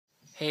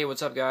Hey,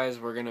 what's up guys?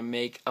 We're gonna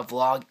make a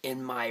vlog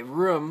in my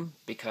room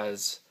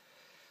because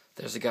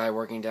there's a guy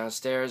working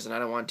downstairs and I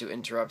don't want to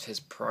interrupt his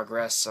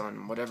progress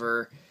on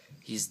whatever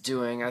he's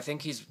doing. I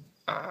think he's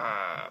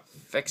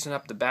fixing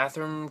up the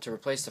bathroom to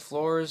replace the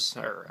floors,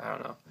 or I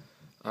don't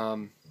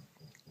know.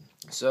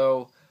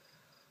 So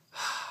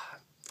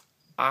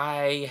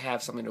I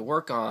have something to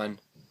work on.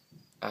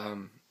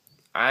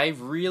 I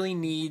really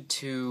need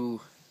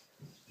to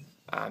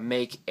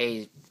make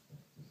a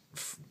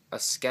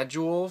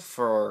schedule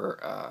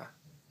for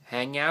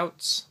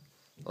hangouts,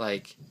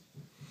 like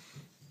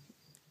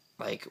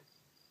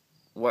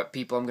what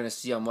people I'm gonna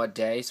see on what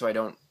day, so I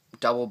don't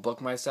double book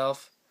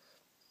myself.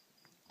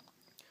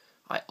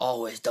 I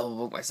always double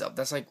book myself.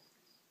 That's like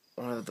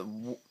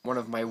one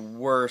of my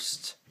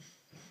worst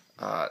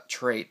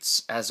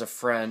traits as a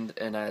friend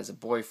and as a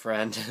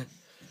boyfriend.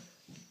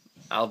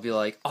 I'll be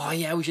like, oh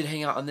yeah, we should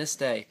hang out on this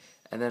day,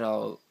 and then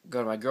I'll go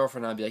to my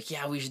girlfriend and I'll be like,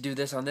 yeah, we should do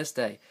this on this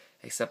day,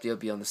 except it'll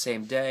be on the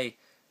same day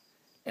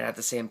and at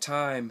the same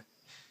time,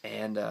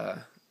 and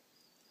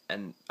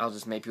I'll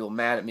just make people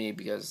mad at me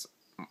because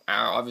I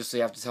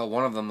obviously have to tell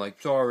one of them,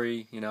 like,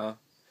 sorry, you know.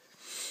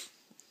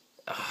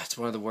 It's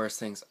one of the worst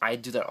things. I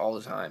do that all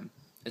the time.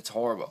 It's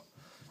horrible.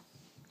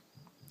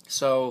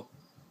 So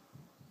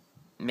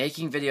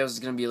making videos is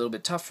going to be a little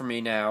bit tough for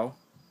me now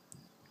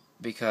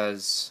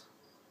because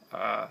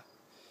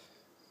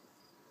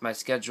my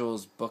schedule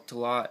is booked a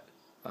lot.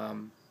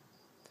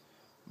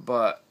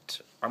 But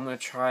I'm going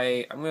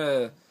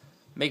to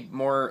make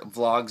more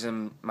vlogs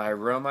in my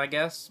room, I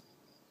guess,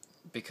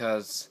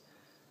 because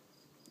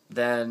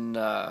then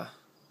I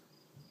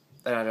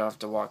don't have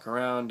to walk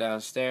around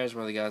downstairs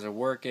where the guys are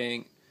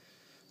working.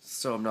 It's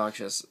so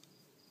obnoxious.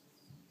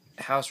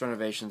 House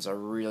renovations are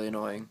really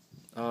annoying.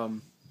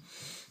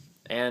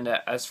 And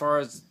as far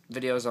as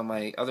videos on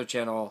my other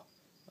channel,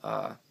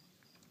 I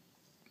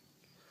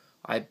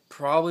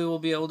probably will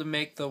be able to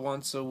make the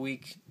once a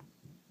week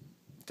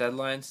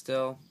deadline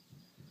still.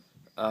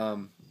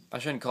 I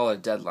shouldn't call it a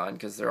deadline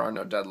because there are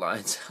no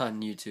deadlines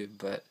on YouTube,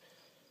 but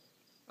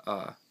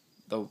I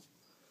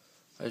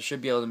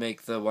should be able to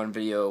make the one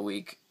video a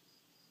week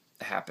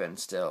happen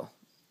still.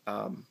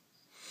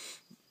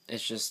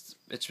 It's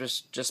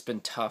just been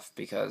tough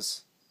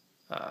because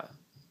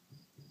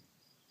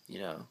you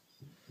know,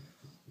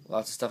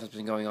 lots of stuff has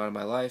been going on in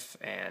my life,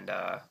 and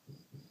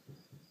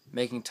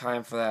making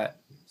time for that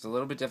is a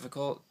little bit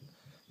difficult.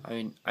 I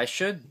mean, I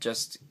should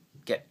just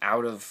get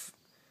out of,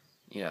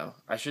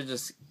 I should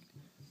just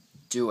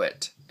do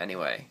it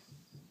anyway.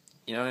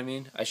 You know what I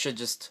mean? I should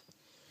just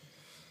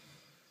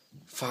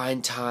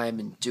find time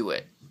and do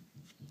it.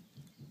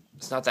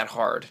 It's not that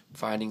hard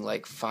finding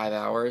like 5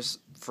 hours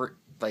for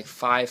like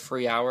 5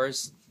 free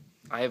hours.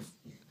 I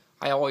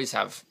always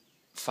have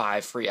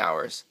 5 free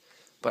hours,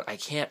 but I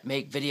can't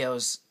make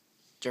videos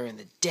during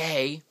the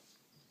day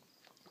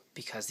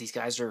because these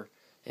guys are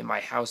in my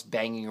house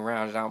banging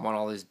around, and I don't want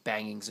all these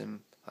bangings and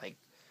like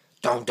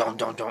don't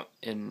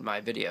in my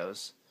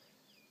videos.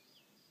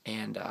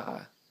 And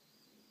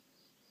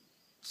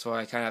so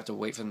I kind of have to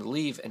wait for them to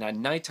leave, and at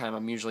nighttime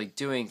I'm usually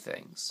doing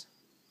things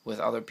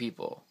with other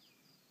people.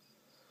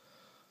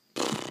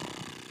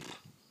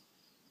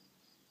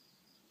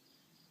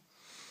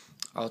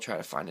 I'll try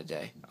to find a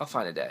day. I'll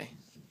find a day.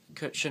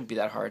 Shouldn't be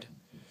that hard.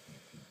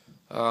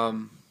 But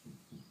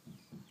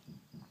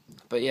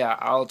yeah,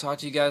 I'll talk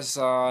to you guys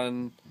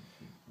on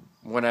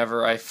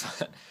whenever I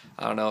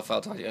don't know if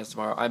I'll talk to you guys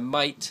tomorrow. I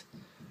might.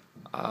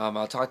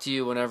 I'll talk to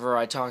you whenever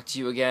I talk to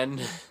you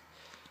again.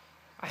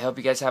 I hope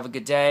you guys have a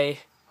good day.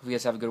 Hope you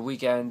guys have a good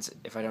weekend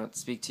if I don't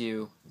speak to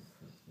you.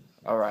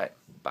 Alright,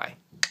 bye.